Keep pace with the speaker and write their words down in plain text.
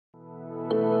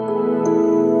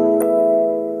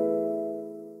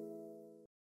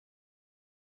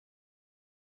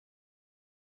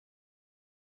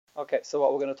Okay, so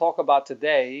what we're going to talk about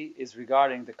today is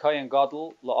regarding the Kohen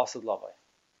Gadol La'asad Lavai.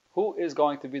 Who is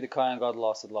going to be the Kohen Gadol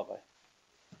La'asad Lavai?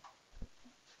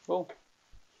 Who?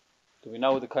 Do we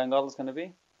know who the Kohen Gadol is going to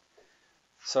be?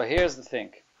 So here's the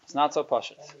thing. It's not so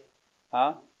pashut.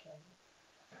 Huh?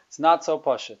 It's not so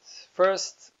pashut.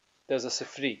 First, there's a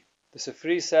Sifri. The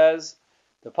Sifri says,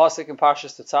 the Pasuk in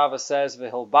Parshas Tetzaveh says,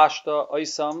 V'hil bashta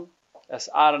oisam es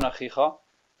Aaron achicha,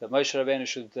 that Moshe Rabbeinu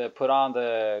should put on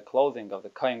the clothing of the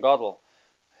Kohen Gadol,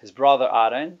 his brother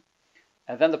Aaron,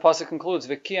 and then the pasuk concludes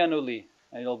V'kianu li,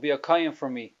 and it'll be a Kohen for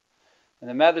me. And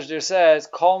the Medrash there says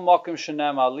Kol Mokim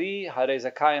Shenem Ali Harei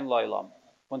Zakayim Loilam.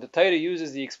 When the Torah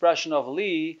uses the expression of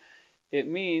li, it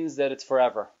means that it's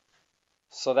forever.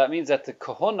 So that means that the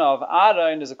kahuna of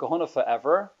Aaron is a kahuna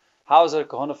forever. How is it a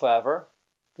kahuna forever?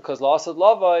 Because La'asad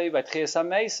Lavai by Tchias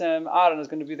HaMeisim, Aaron is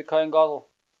going to be the Kohen Gadol.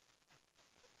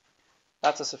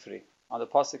 That's a Sifri on the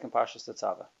pasuk in Parshas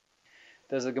Tetzaveh.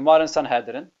 There's a Gemara in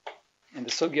Sanhedrin in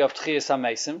the sugya of Tchias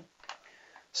HaMeisim.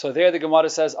 So there the Gemara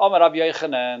says, Amar Rabbi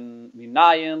Yochanan,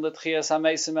 Minayin l'Tchias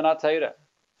HaMeisim en HaTorah.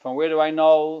 From where do I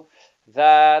know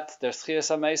that there's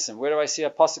Tchias HaMeisim? Where do I see a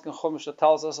pasuk in Chumash that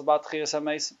tells us about Tchias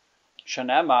HaMeisim?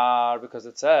 Shenemar, because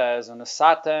it says,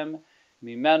 Unesatem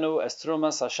mimenu es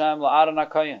trumas Hashem la'Aaron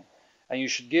HaKohen. And you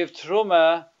should give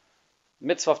truma,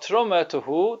 mitzvah of truma, to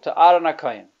who? To Aaron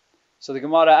HaKohen. So the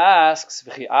Gemara asks,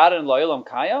 V'chi Aaron lo'ilam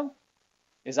kayam?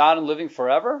 Is Aaron living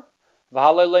forever?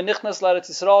 Aaron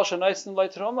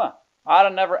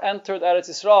never entered Eretz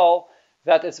Yisrael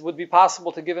that it would be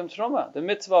possible to give him truma. The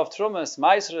mitzvah of trumas,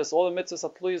 maisris, all the mitzvahs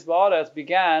of tluyis ba'aretz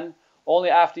began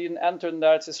only after Eden entered into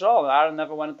Eretz Yisrael. And Aaron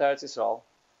never went into Eretz Yisrael.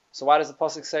 So why does the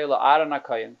pasuk say la'Aaron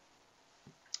HaKohen?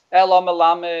 Ela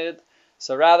melamed.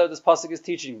 So rather this pasuk is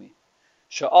teaching me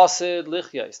she'asid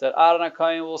lichyais, that Aaron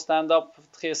HaKohen will stand up for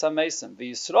Tchias HaMeisim.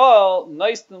 V'Yisrael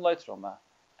noistin lo truma,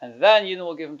 and then Yidden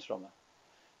will give him truma.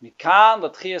 Mikan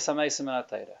l'Tchias HaMeisim en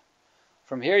HaTorah.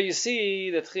 From here you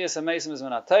see that Tchias HaMeisim is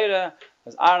en HaTorah,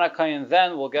 as Aaron HaKohen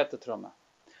then will get the truma.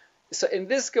 So in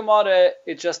this Gemara,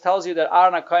 it just tells you that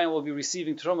Aaron HaKohen will be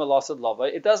receiving truma La'asad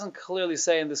Lavai. It doesn't clearly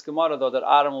say in this Gemara though that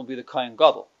Aaron will be the Kohen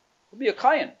Gadol. He'll be a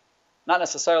Kohen, not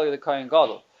necessarily the Kohen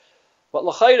Gadol. But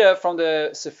l'chayre from the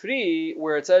Sifri,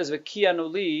 where it says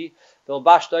V'kianu li, they'll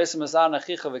bash doisim as Aaron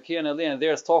achicha V'kianu li, and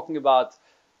there it's talking about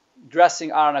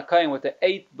dressing Aaron HaKohen with the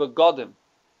 8 begodim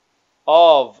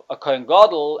of a Kohen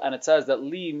Gadol, and it says that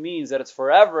li means that it's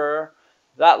forever.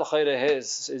 That l'chayre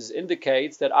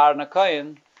indicates that Aaron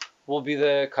HaKohen will be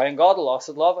the Kohen Gadol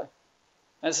La'asad Lavai.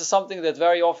 And this is something that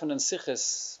very often in Sichos,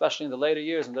 especially in the later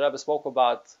years, when the Rebbe spoke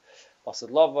about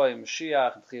La'asad Lavai,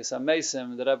 Mashiach, and Tchias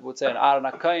HaMeisim, the Rebbe would say, Aaron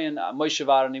HaKohen, Moshe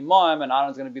Aaron Imaim, and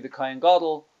Aaron's going to be the Kohen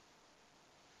Gadol.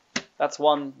 That's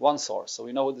one source. So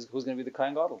we know who's going to be the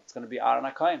Kohen Gadol. It's going to be Aaron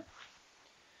HaKohen.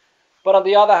 But on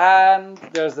the other hand,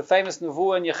 there's the famous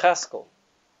Nevuah in Yecheskel,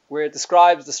 where it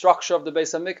describes the structure of the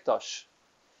Beis Hamikdash.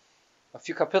 A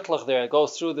few kapitlich there, it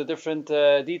goes through the different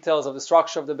details of the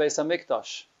structure of the Beis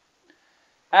Hamikdash.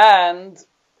 And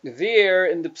there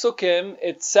in the Psukim,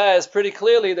 it says pretty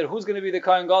clearly that who's going to be the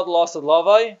Kohen Gadol La'asad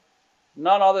Lavai?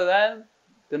 None other than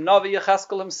the Navi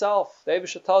Yecheskel himself. The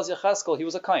Eibusha tells Yecheskel he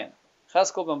was a Kohen.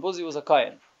 Yecheskel ben Buzi was a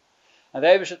Kohen. And the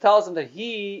Eibusha tells him that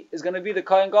he is going to be the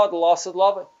Kohen Gadol La'asad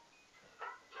Lavai.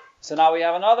 So now we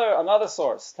have another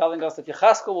source telling us that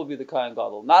Yecheskel will be the Kohen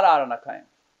Gadol, not Aaron HaKohen.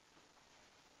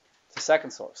 It's the second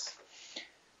source.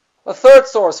 A third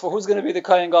source for who's going to be the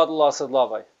Kohen Gadol La'asad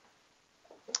Lavai.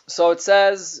 So it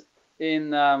says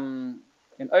in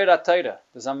Oirat Torah,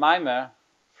 there's a maimer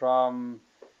from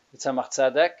the Tzemach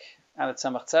Tzedek, and the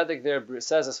Tzemach Tzedek there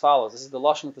says as follows. This is the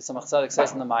lashon that the Tzemach Tzedek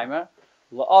says in the maimer: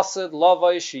 La'asad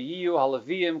Lavai sheyiyu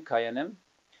haLeviyim kayanim.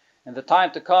 In the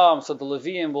time to come, so the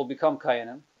Leviyim will become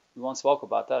kayanim. We once spoke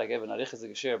about that. I gave an arichas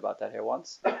geshir about that here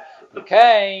once.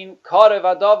 Kain karev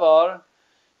adavar.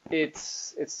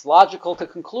 It's logical to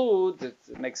conclude,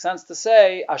 it makes sense to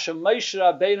say, Asher Moshe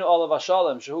Rabbeinu olav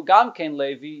hashalom, shehu gam kein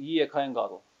Levi, yi a Kohen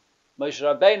Gadol. Moshe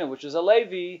Rabbeinu, which is a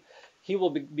Levi, he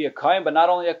will be a Kohen, but not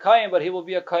only a Kohen, but he will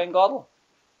be a Kohen Gadol.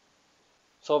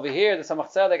 So over here, the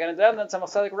Tzemach Tzedek, and then the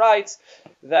Tzemach Tzedek writes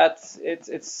that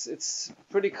it's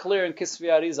pretty clear in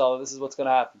Kisvei Arizal that this is what's going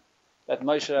to happen. That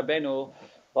Moshe Rabbeinu,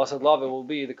 La'asad Lavai, will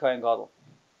be the Kohen Gadol.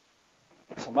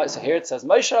 So here it says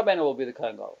Moshe Rabbeinu will be the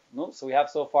Kohen Gadol. No? So we have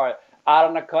so far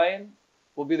Aaron HaKohen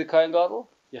will be the Kohen Gadol,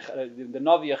 the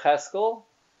Navi Yecheskel,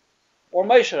 or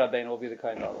Moshe Rabbeinu will be the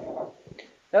Kohen Gadol. Then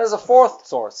there's a fourth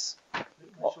source.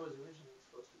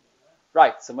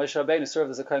 Right, so Moshe Rabbeinu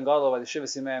served as a Kohen Gadol by the Shiva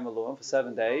Simei Meluim for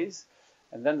 7 days,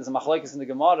 and then there's a machlokes in the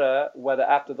Gemara whether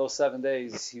after those 7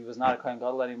 days he was not a Kohen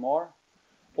Gadol anymore,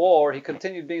 or he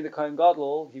continued being the Kohen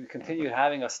Gadol, he continued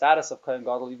having a status of Kohen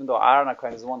Gadol, even though Aaron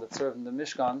HaKohen is the one that served in the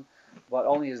Mishkan, but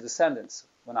only his descendants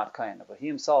were not Kohen. But he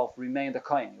himself remained a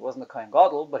Kohen. He wasn't a Kohen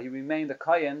Gadol, but he remained a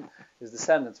Kohen. His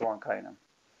descendants weren't Kohenim.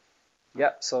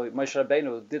 Yeah, so Moshe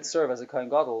Rabbeinu did serve as a Kohen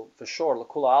Gadol, for sure,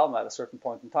 L'Kula Alma, at a certain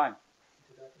point in time.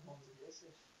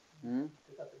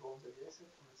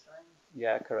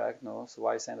 Yeah, correct. No, so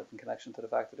why are you saying that in connection to the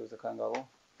fact that it was a Kohen Gadol?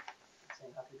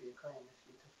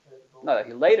 No, that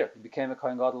he became a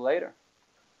Kohen Gadol later.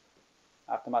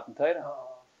 After Matan Torah.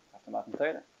 After Matan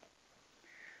Torah.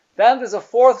 Then there's a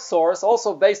fourth source,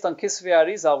 also based on Kisvi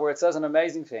Arizal, where it says an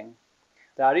amazing thing.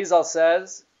 The Arizal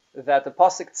says that the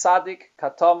Pasuk Tzadik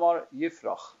Katomor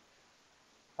Yifrach.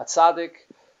 A Tzadik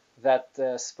that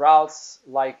sprouts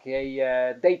like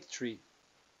a date tree.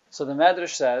 So the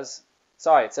Medrash says,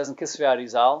 it says in Kisvi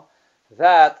Arizal,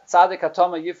 that Tzadik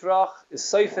Katomor Yifrach is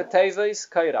Soife Teves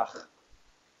Kairach.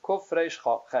 Kuf Reish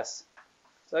Ches.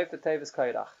 Soife Teves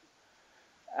Kairach.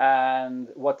 And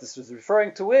what this is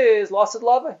referring to is Lasid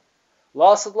Lavai.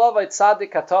 Lasid Lavai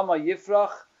Tzadik Katomor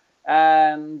Yifrach,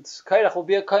 and Kairach will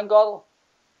be a Kohen Gadol.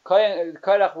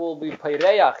 Kairach will be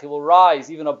Peireach, he will rise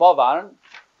even above Aaron,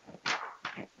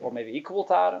 or maybe equal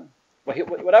to Aaron. But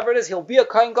whatever it is, he'll be a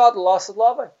Kohen Gadol, Lasid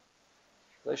Lavai.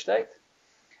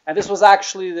 And this was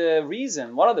actually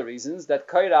one of the reasons that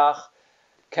Kairach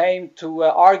came to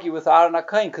argue with Aaron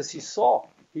HaKohen, because he saw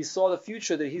the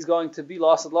future that he's going to be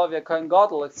Lasid Lavai, Kohen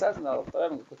Gadol. It says in the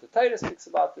Torah speaks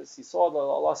about this. He saw the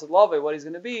Lasid Lavai, what he's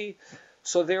going to be.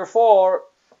 So therefore,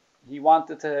 he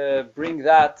wanted to bring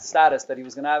that status that he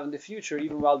was going to have in the future,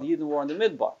 even while the Yidden were in the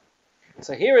Midbar.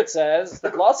 So here it says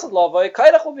that Lasid Lavai,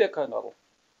 Kairach will be a Kohen Gadol.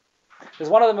 There's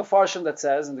one of the Mefarshim that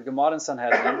says in the Gemara in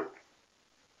Sanhedrin,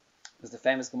 there's the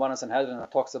famous Gemara in Sanhedrin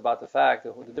that talks about the fact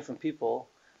that the different people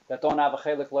that don't have a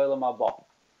chelik lo'olam haba.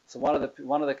 So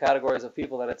one of the categories of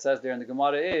people that it says there in the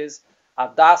Gemara is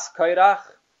Adas Kairach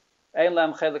ein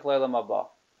lem chelik lo'olam haba.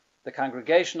 The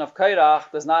congregation of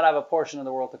Kairach does not have a portion in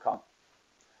the world to come.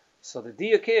 So the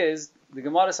diuk is, the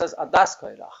Gemara says Adas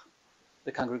Kairach,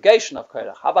 the congregation of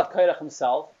Kairach. How about Kairach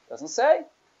himself? Doesn't say.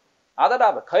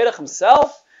 Adarabah, Kairach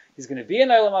himself, he's going to be in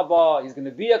Olam Haba, he's going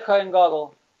to be a Kohen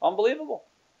Gadol. Unbelievable.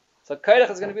 So Kairach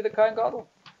is going to be the Kohen Gadol.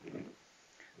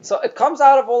 So it comes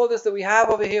out of all of this that we have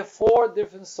over here 4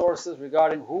 different sources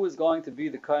regarding who is going to be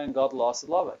the Kohen Gadol Lasid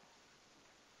Lavai.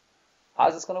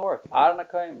 How's this going to work? Aaron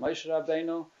HaKohen, Moshe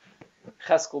Rabbeinu,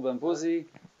 Cheskel ben Buzi,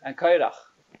 and Kairach.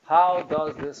 How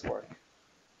does this work?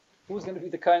 Who's going to be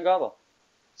the Kohen Gadol?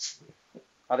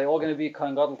 Are they all going to be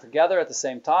Kohen Gadol together at the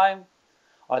same time?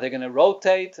 Are they going to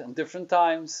rotate in different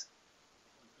times?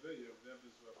 Today you have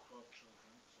Rebbe's who have 12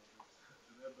 children, so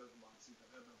the Rebbe wants the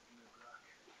Rebbe from the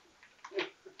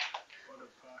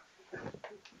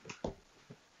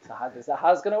So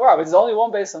how's it going to work? But there's only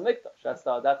one Beis Hamikdash. That's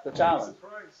the challenge.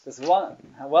 There's one.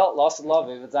 Well, Lasid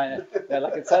Lavai,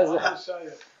 like it says.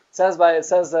 It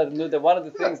says that one of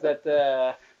the things that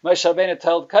Moshe Rabbeinu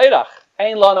told Kairach,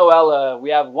 Ein lanu ela, we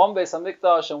have one Beis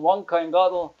Hamikdash and one Kohen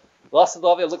Gadol. Lasid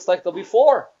Lavai, it looks like there'll be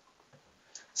 4.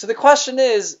 So the question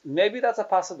is, maybe that's a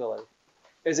possibility.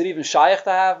 Is it even shaykh to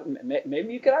have?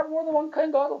 Maybe you could have more than one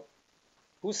Kohen Gadol.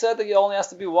 Who said that you only has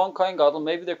to be one Kohen Gadol?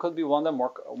 Maybe there could be more than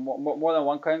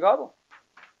one Kohen Gadol.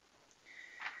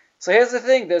 So here's the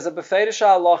thing: there's a beferish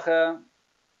halacha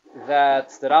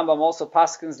that the Rambam also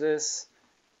paskins this,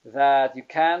 that you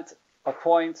can't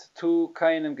appoint 2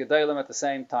 Kohenim Gedolim at the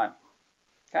same time.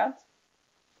 Can't.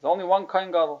 There's only one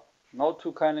Kohen Gadol. No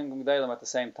 2 Kohenim Gedolim at the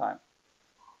same time.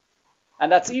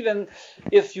 And that's even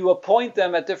if you appoint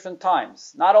them at different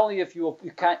times. Not only if you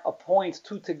can't appoint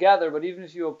 2 together, but even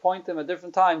if you appoint them at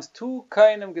different times, 2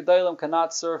 Kohenim Gedolim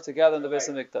cannot serve together in the Beis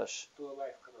Hamikdash.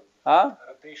 Huh?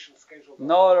 rotation schedule?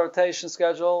 No rotation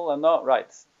schedule, and no,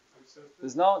 right.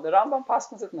 There's no, the Rambam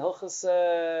paskins it in Hilchus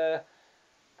Klei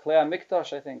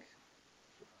Hamikdash, I think.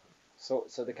 So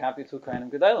there can't be 2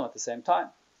 Kohenim Gedolim at the same time.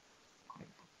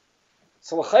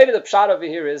 So l'chayri, the pshat over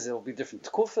here is, it'll be different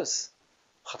tkufas.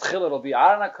 Chatchil, it'll be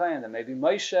Aaron HaKohen, then maybe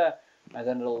Moshe, and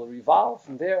then it'll revolve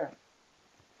from there.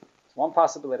 It's one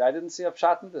possibility. I didn't see a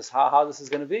pshat in this, how this is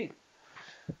going to be.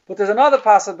 But there's another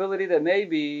possibility that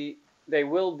maybe they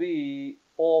will be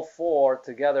all 4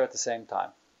 together at the same time.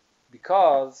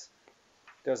 Because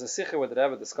there's a sikha where the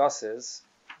Rebbe discusses,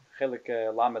 Chelik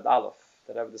Lamed Aleph,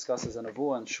 the Rebbe discusses in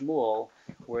Avu and Shmuel,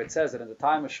 where it says that in the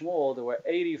time of Shmuel, there were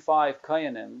 85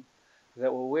 Kohanim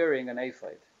that were wearing an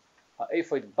ephod.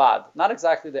 Ephod bad. Not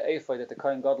exactly the ephod that the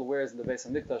Kohen Gadol wears in the Beis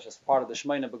Hamikdash as part of the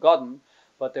Shemona Begadim,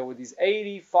 but there were these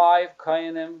 85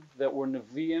 Kohanim that were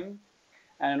Nevi'im,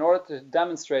 and in order to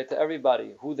demonstrate to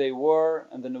everybody who they were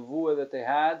and the Nevuah that they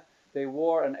had, they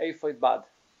wore an ephod bad.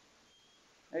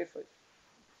 Ephod.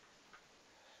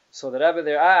 So the Rebbe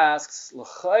there asks,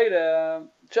 l'chayre,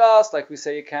 just like we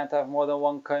say you can't have more than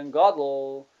one kohen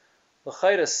gadol,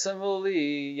 l'chayre,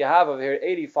 similarly, you have over here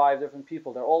 85 different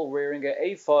people. They're all wearing an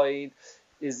ephod.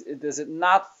 Does it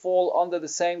not fall under the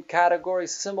same category,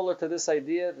 similar to this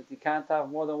idea that you can't have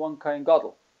more than one kohen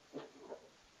gadol?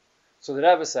 So the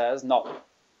Rebbe says, no.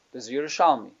 There's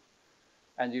Yerushalmi.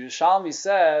 And Yerushalmi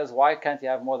says, why can't you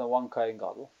have more than one kohen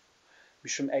gadol?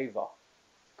 Mishum Eva.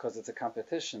 Because it's a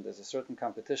competition. There's a certain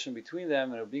competition between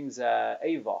them, and it brings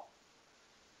Eva.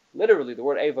 Literally, the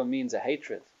word Eva means a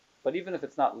hatred. But even if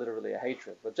it's not literally a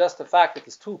hatred, but just the fact that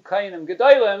there's two Kainim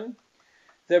Gedolim,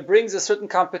 there brings a certain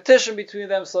competition between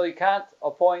them, so you can't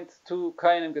appoint two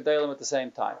Kainim Gedolim at the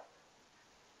same time.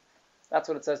 That's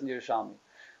what it says in Yerushalmi.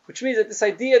 Which means that this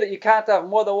idea that you can't have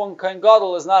more than one Kohen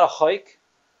Gadol is not a chayk.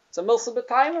 It's a milsa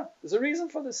b'taimer. There's a reason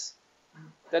for this.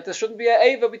 That there shouldn't be an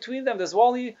Eva between them. There's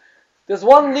one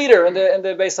leader in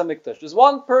the Beis Hamikdash. There's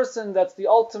one person that's the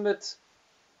ultimate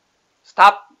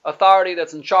top authority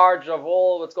that's in charge of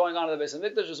all what's going on in the Beis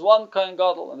Hamikdash. There's one Kohen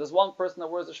Gadol, and there's one person that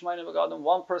wears the Shemainim Begadim,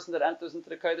 one person that enters into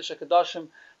the Kodesh HaKadoshim.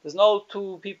 There's no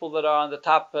two people that are on the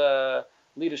top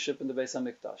leadership in the Beis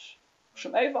Hamikdash.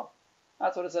 Shem Eva.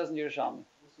 That's what it says in Yerushalmi.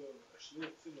 Also, a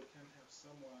shliach tzibur can have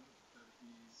someone that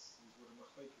he's with a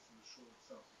machlekes in the shul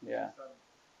itself. Yeah.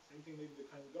 Same thing maybe the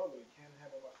Kohen Gadol. He can't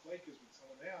have a machlekes with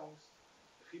someone else.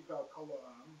 The chibah kol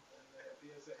ha'am, and if he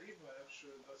has a eva,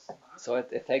 sure does. So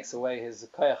it takes away his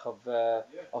koyach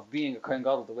of being a Kohen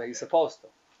Gadol the way he's supposed to.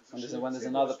 When there's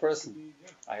another person.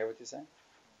 I hear what you're saying.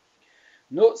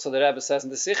 No, so the Rebbe says in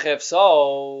the Sichev,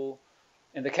 so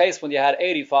in the case when you had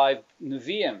 85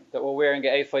 Nevi'im that were wearing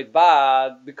an ephod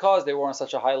bad, because they were on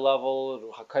such a high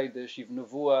level, HaKadosh, even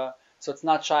Nevuah, so it's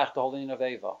not shaykh the whole union of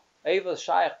Eva. Eva is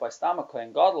shaykh by Stamach Kohen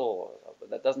Gadol, but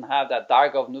that doesn't have that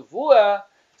darga of Nevuah,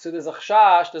 so there's a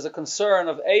chashash, there's a concern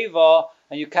of Eva,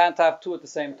 and you can't have two at the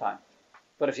same time.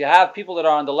 But if you have people that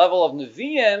are on the level of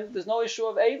Nevi'im, there's no issue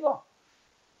of Eva.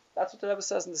 That's what the Rebbe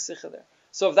says in the Sikha there.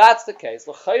 So if that's the case,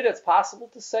 l'chayre, it's possible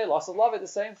to say, loss of love, the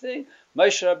same thing.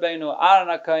 Moshe Rabbeinu, Aaron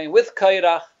HaKohen, with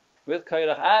Kairach,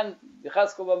 and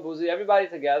Yechezkel ben Buzi, everybody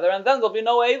together, and then there'll be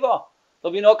no Eva.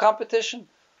 There'll be no competition.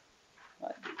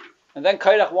 Right? And then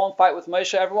Kairach won't fight with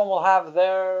Moshe. Everyone will have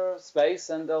their space,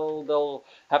 and they'll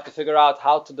have to figure out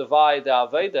how to divide the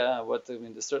Aveda.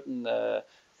 The certain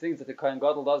things that the Kohen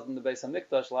Gadol does in the Beis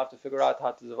Hamikdash, they'll have to figure out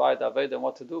how to divide the Aveda and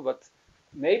what to do, but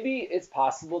maybe it's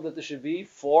possible that there should be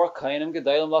 4 Kainim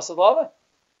Gedolim Lasad Lava.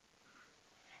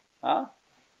 Huh?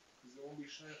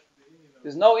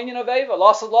 There's no Inyan of Eva.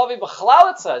 Lasad Lava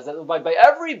B'chlal, it says, that by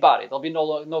everybody. There'll be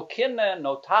no kinnan,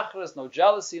 no tachris, no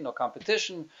jealousy, no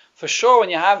competition. For sure, when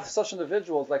you have such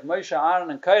individuals like Moshe,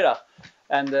 Aaron, and Kairach,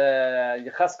 and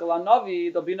Yechezkel and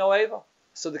Navi, there'll be no Eva.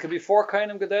 So there could be 4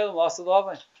 Kainim Gedolim Lasad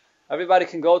Lava. Everybody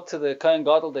can go to the Kohen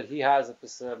Gadol that he has, if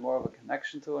it's more of a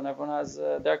connection to, and everyone has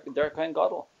their Kohen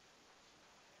Gadol.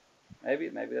 Maybe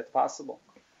that's possible.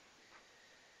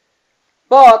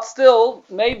 But still,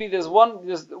 maybe let's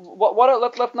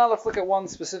look at one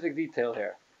specific detail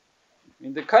here.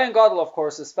 The Kohen Gadol, of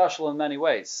course, is special in many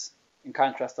ways, in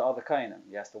contrast to other Kohanim.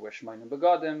 He has to wear Shemainim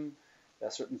Begadim. There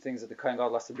are certain things that the Kohen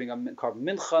Gadol has to bring a carbon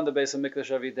mincha in the Beis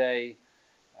Hamikdash every day.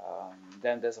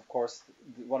 Then there's, of course,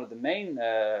 one of the main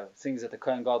things that the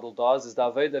Kohen Gadol does is the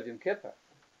Avodah of Yom Kippur.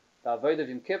 The Avodah of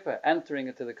Yom Kippur, entering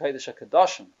into the Kodesh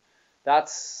HaKadoshim.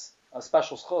 That's a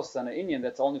special schus and an inyan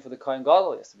that's only for the Kohen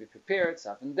Gadol. He has to be prepared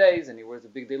 7 days, and he wears the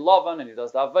big day lovan, and he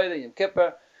does the Avodah Yom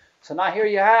Kippur. So now here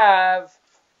you have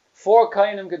 4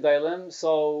 Kohanim Gedolim.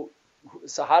 So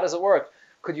how does it work?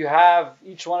 Could you have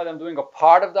each one of them doing a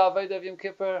part of the Avodah of Yom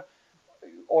Kippur?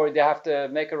 Or they have to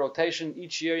make a rotation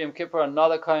each year Yom Kippur,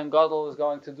 another Kohen Gadol is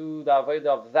going to do the Avodah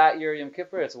of that year Yom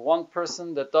Kippur. It's one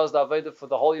person that does the Avodah for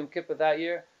the whole Yom Kippur that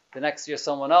year. The next year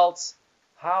someone else.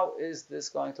 How is this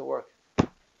going to work? I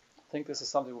think this is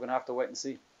something we're going to have to wait and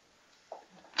see.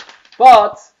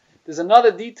 But there's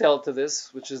another detail to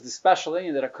this, which is the special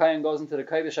inyan that a Kohen goes into the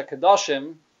Kodesh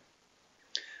HaKadoshim.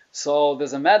 So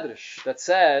there's a medrash that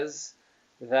says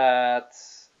that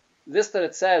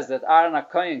it says that Aaron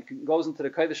HaKohen goes into the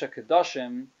Kodesh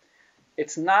HaKadoshim,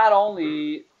 it's not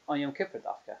only on Yom Kippur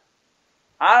Dafka.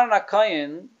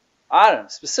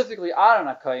 Specifically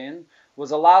Aaron HaKohen,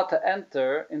 was allowed to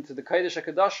enter into the Kodesh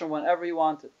HaKadoshim whenever he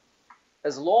wanted.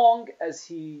 As long as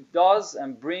he does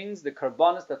and brings the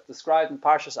karbanis that's described in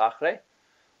Parshas Achrei,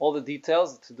 all the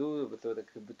details to do with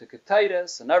the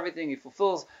Ketaitis and everything, he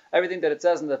fulfills everything that it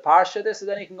says in the Parsha, so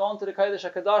then he can go into the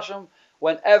Kodesh HaKadoshim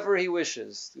whenever he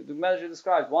wishes. The measure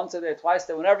describes once a day, twice a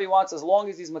day, whenever he wants, as long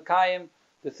as he's Makayim,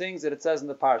 the things that it says in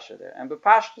the Parsha there. And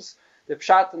B'Pashtus, the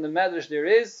pshat and the medrash there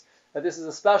is that this is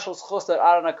a special schus that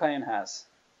Aaron HaKohen has.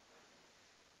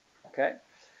 Okay?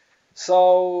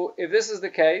 So, if this is the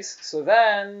case, so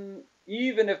then,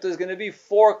 even if there's going to be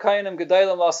 4 Kohanim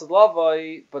Gedalim Lasad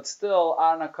Lavai, but still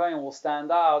Aaron HaKohen will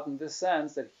stand out in this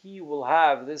sense that he will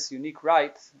have this unique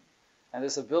right and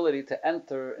this ability to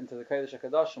enter into the Kodesh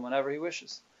HaKadoshim whenever he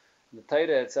wishes. In the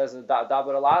Torah it says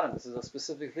Dabar al Aaron. This is a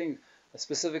specific thing, a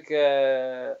specific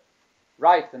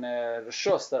right and a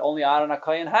reshus that only Aaron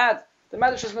HaKohen had. The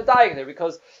Medrash is medayik there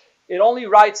because it only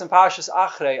writes in Parshas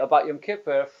Achrei about Yom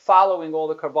Kippur following all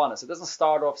the karbanos. It doesn't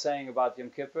start off saying about Yom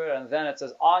Kippur and then it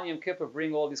says on Yom Kippur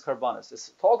bring all these karbanos.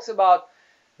 It talks about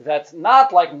that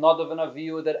not like Nadav and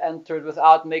Avihu that entered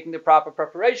without making the proper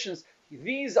preparations.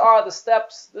 These are the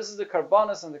steps. This is the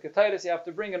karbanos and the ketayros you have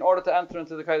to bring in order to enter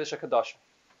into the Kodesh HaKadoshim.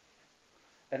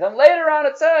 And then later on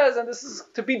it says, and this is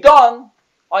to be done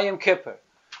on Yom Kippur.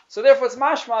 So therefore it's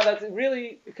mashma that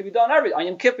it can be done every on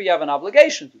Yom Kippur. You have an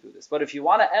obligation to do this. But if you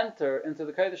want to enter into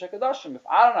the Kodesh HaKadoshim, if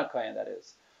Aaron HaKohen that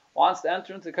is, wants to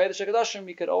enter into the Kodesh HaKadoshim,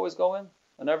 he could always go in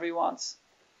whenever he wants.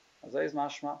 Is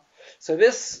mashma. So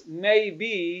this may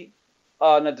be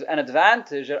an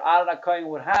advantage that Aaron HaKohen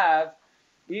would have,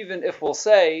 even if we'll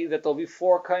say that there'll be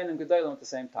 4 Kohanim Gedolim at the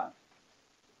same time.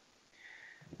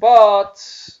 But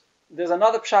there's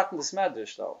another pshat in this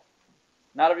medrash, though.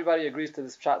 Not everybody agrees to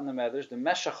this pshat in the medrash. The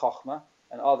Meshech Chochma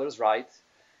and others write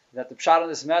that the pshat in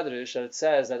this medrash that it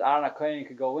says that Aaron HaKohen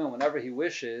could go in whenever he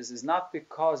wishes is not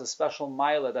because a special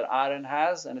milah that Aaron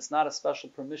has, and it's not a special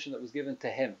permission that was given to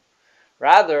him.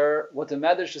 Rather, what the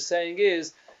medrash is saying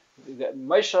is that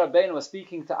Moshe Rabbeinu was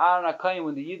speaking to Aaron HaKohen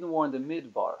when the Yidden were in the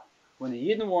Midbar. When the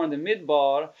Yidden were in the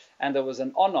Midbar and there was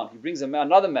an onon, he brings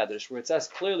another medrash where it says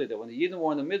clearly that when the Yidden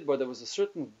were in the Midbar, there was a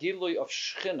certain gilui of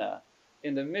Shechina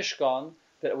in the Mishkan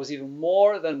that it was even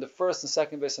more than the first and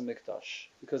second Beis Hamikdash,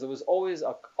 because there was always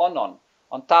a onon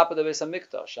on top of the Beis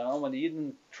Hamikdash. And when the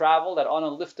Yidden traveled, that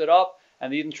onon lifted up,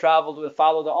 and the Yidden traveled and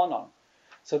followed the onon.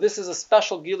 So this is a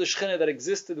special gilui Shechina that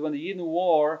existed when the Yidden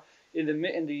were in the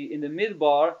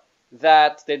Midbar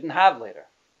that they didn't have later.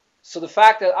 So the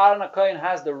fact that Aaron HaKohen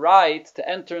has the right to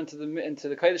enter into the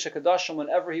Kodesh HaKadoshim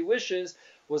whenever he wishes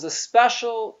was a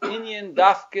special inyan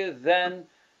dafke then,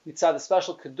 mitzad, the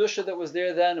special kedusha that was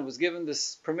there then. It was given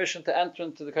this permission to enter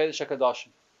into the Kodesh HaKadoshim.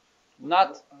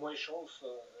 Not Moshe also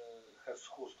has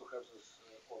schus to have this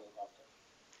on after.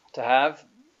 To have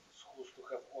Schus to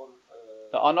have on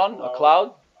the anon, a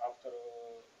cloud. After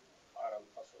Aaron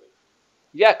passed away.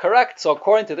 Yeah, correct. So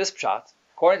according to this pshat,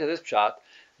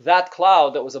 that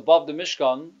cloud that was above the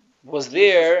Mishkan was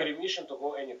there. Permission to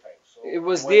go anytime. So it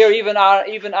was there even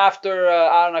after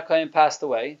Aaron HaKohen passed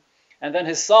away. And then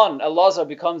his son, Elazar,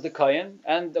 becomes the Kohen.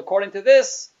 And according to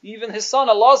this, even his son,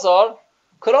 Elazar,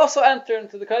 could also enter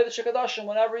into the Kodesh HaKadoshim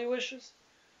whenever he wishes.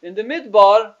 In the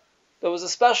Midbar, there was a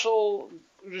special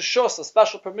rishus, a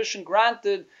special permission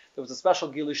granted. There was a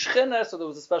special Gilui Shechina, so there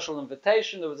was a special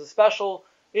invitation. There was a special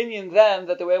inyan then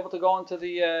that they were able to go into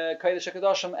the Kodesh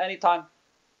HaKadoshim anytime.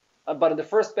 But in the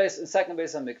first base and second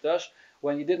Beis Hamikdash,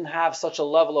 when you didn't have such a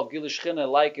level of Gilui Shechina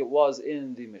like it was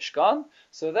in the Mishkan,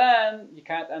 so then you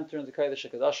can't enter into Kodesh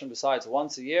HaKadoshim besides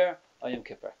once a year on Yom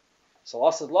Kippur. So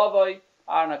Lasad Lavai,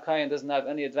 Aaron HaKohen doesn't have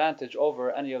any advantage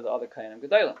over any of the other Kohanim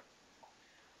Gedolim.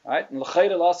 Right? And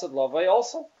L'chayre Lasad Lavai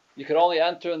also, you could only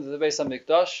enter into the Beis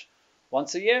Hamikdash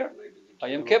once a year on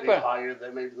Yom Kippur. Higher,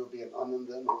 then maybe there'll be an onen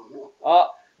then.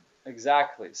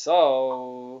 Exactly.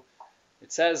 So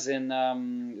it says in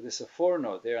the Sephor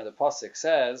note there in the Pasuk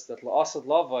says that La'asad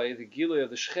Lavai, the Gilui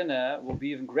of the Shechina, will be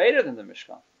even greater than the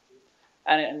Mishkan.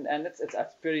 And it's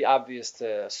pretty obvious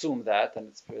to assume that, and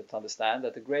it's to understand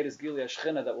that the greatest Gilui of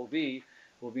Shechina that will be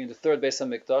in the third Beis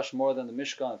Hamikdash more than the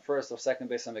Mishkan, and first or second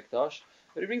Beis Hamikdash.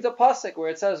 But he brings a pasuk where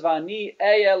it says, "Vani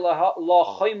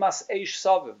lachoimas eish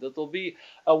saviv," that there will be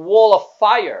a wall of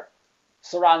fire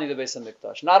surrounding the Beis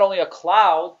Hamikdash. Not only a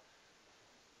cloud,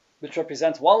 which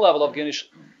represents one level of Gilui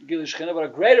Shechina, but a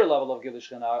greater level of Gilui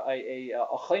Shechina,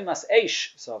 a choimas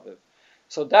eish saviv.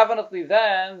 So definitely,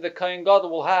 then the Kohen Gadol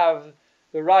will have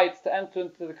the right to enter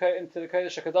into the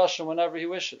Kodesh HaKadoshim whenever he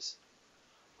wishes.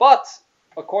 But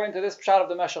according to this pshat of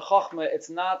the Meshech Chochma, it's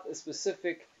not a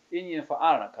specific inyan for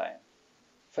Aaron HaKohen.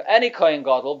 For any Kohen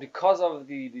Gadol, because of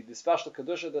the special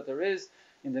kedusha that there is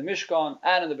in the Mishkan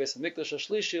and in the Beis Hamikdash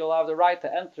Shlishi, will have the right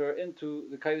to enter into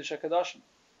the Kodesh HaKadoshim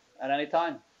at any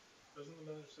time. Doesn't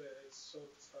the manager say it's so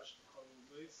special Kohen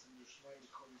place and Yerushalayim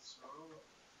Kohen Yisrael,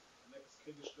 the next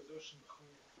Kodesh HaKadoshim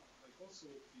like also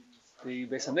will be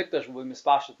the Beis Hamikdash will be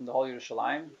mispashet in the whole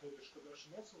Yerushalayim. The Kodesh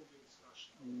HaKadoshim also will be mispashet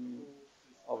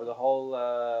over the whole.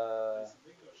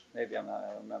 Maybe I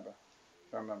don't remember.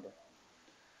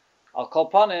 Al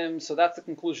Kalpanim, so that's the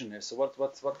conclusion here. So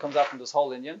what comes out from this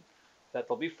whole Indian? That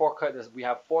there'll be we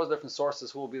have 4 different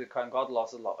sources who will be the Kohen Gadol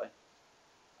Asad Lavai.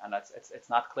 And it's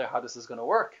not clear how this is going to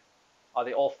work. Are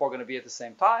they all 4 going to be at the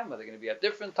same time? Are they going to be at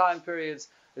different time periods?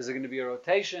 Is there going to be a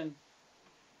rotation?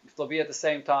 If they'll be at the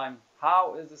same time,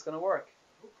 how is this going to work?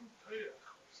 How come Kairach,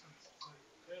 since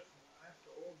after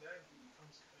all that he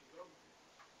becomes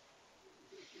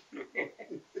Kohen Gadol?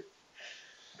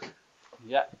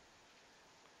 Yeah.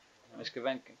 Ich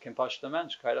gewinnt kein pashter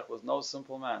Mensch. Kairach was no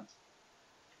simple man.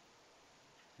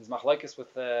 His machlekes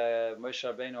with Moshe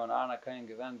Rabbeinu and Aaron HaKohen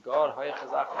gewinnt gar hohe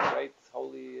Sachen, great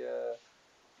holy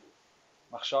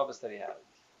machshavas that he had.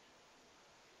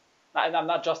 Now, and I'm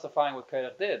not justifying what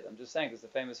Kairach did. I'm just saying there's a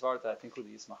famous word that I think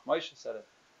Udi Yismach Moshe said it.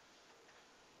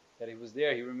 That he was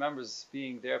there. He remembers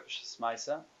being there Peshas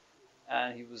Maisa,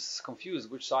 and he was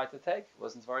confused which side to take. It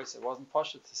wasn't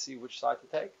pasha to see which side to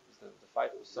take. The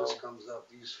fight was so. This comes out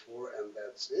these 4 and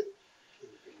that's it.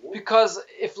 Because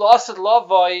if L'Asad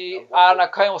Lavai, Aaron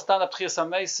HaKohen will stand up Tchias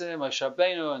HaMeisim, Moshe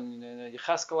Rabbeinu, and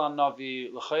Yecheskel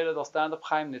HaNavi, L'Chayred will stand up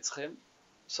Chaim Nitzchim,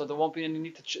 so there won't be any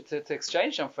need to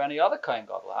exchange them for any other Kohen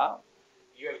Gadol. How?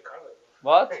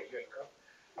 What?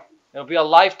 It'll be a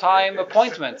lifetime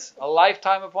appointment. A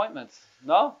lifetime appointment.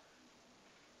 No?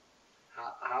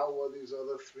 How were these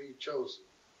other 3 chosen?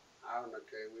 Aaron,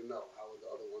 okay, we know. How were the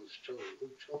other ones chosen? Who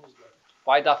chose them?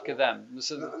 Why dafka them? I'm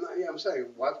saying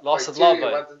what L'Asad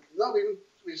criteria? Lavai.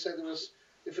 We said there was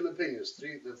different opinions.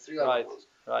 The 3 other ones.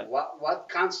 Right. What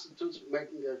constitutes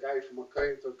making a guy from a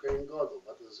Kohen to a Kohen Gadol?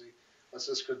 What's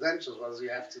his credentials? What does he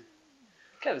have to?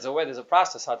 Okay, there's a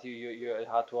process how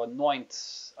to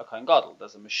anoint a Kohen Gadol.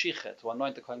 There's a Mashiach to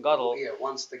anoint a Kohen Gadol. Yeah,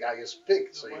 once the guy is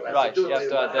picked, so you have Right, to do you have it.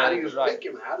 to How do you right. pick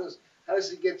him? How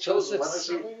does he get chosen? What does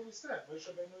he? Moshe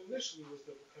Rabbeinu initially was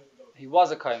the Kohen Gadol. He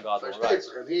was a Kohen Gadol, First right?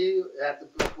 and he had to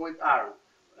appoint Aaron.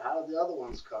 But how did the other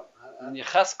ones come? And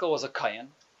Yecheskel was a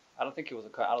Kohen. I don't think he was a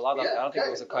Kohen. I don't think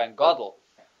he was a Kohen Kohen. Gadol.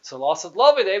 So L'Asad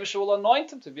Lavai, the Eibusher will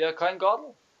anoint him to be a Kohen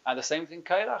Gadol. And the same thing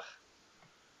Kairach.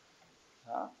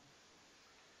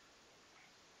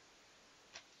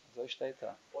 So steht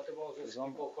da. What about those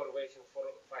people who are waiting for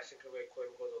basically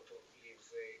Kohen Gadol to leave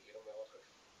the Irmelochet?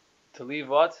 To leave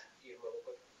what?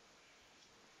 Irmelochet.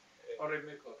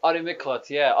 Ari Miklat,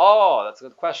 yeah. Oh, that's a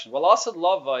good question. Well, L'Asad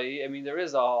Lavai, I mean, there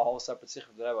is a whole separate sikh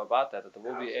of the Rebbe about that there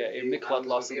will be a Miklat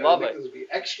L'Asad Lavai. There's be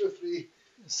extra 3.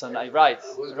 So, right.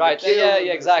 Yeah,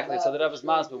 exactly. So the Rebbe's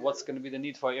mas, but what's going to be the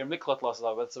need for Ir Miklat L'Asad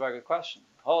Lavai? That's a very good question.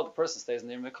 Oh, the person stays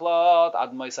in Ir Miklat,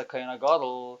 Ad Moisa Kohen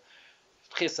Gadol.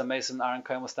 Tchias HaMeisim, Aaron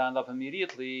Kohen will stand up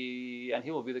immediately, and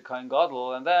he will be the Kohen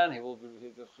Gadol, and then he will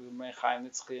be Chaim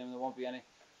Nitzchim. There won't be any.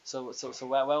 So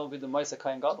when will be the Moisa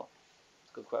Kohen Gadol?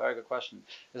 Very good question.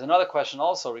 There's another question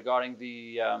also regarding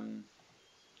the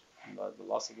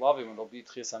L'Asad Lavai, when there'll be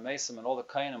Tchias HaMeisim, and all the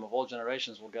Kohenim of all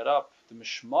generations will get up. The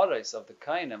Mishmares of the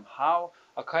Kohenim, how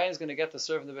a Kohen is going to get to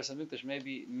serve in the Beis Hamikdash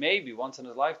maybe once in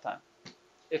his lifetime,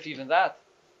 if even that.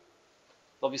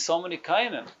 There'll be so many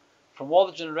Kohenim from all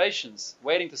the generations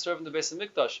waiting to serve in the Beis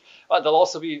Hamikdash. There'll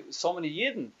also be so many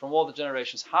Yidden from all the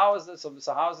generations. How is this?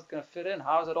 So how is it going to fit in?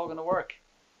 How is it all going to work?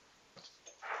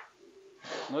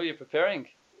 No, you're preparing.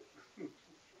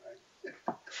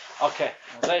 Okay.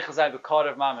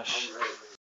 Mamish.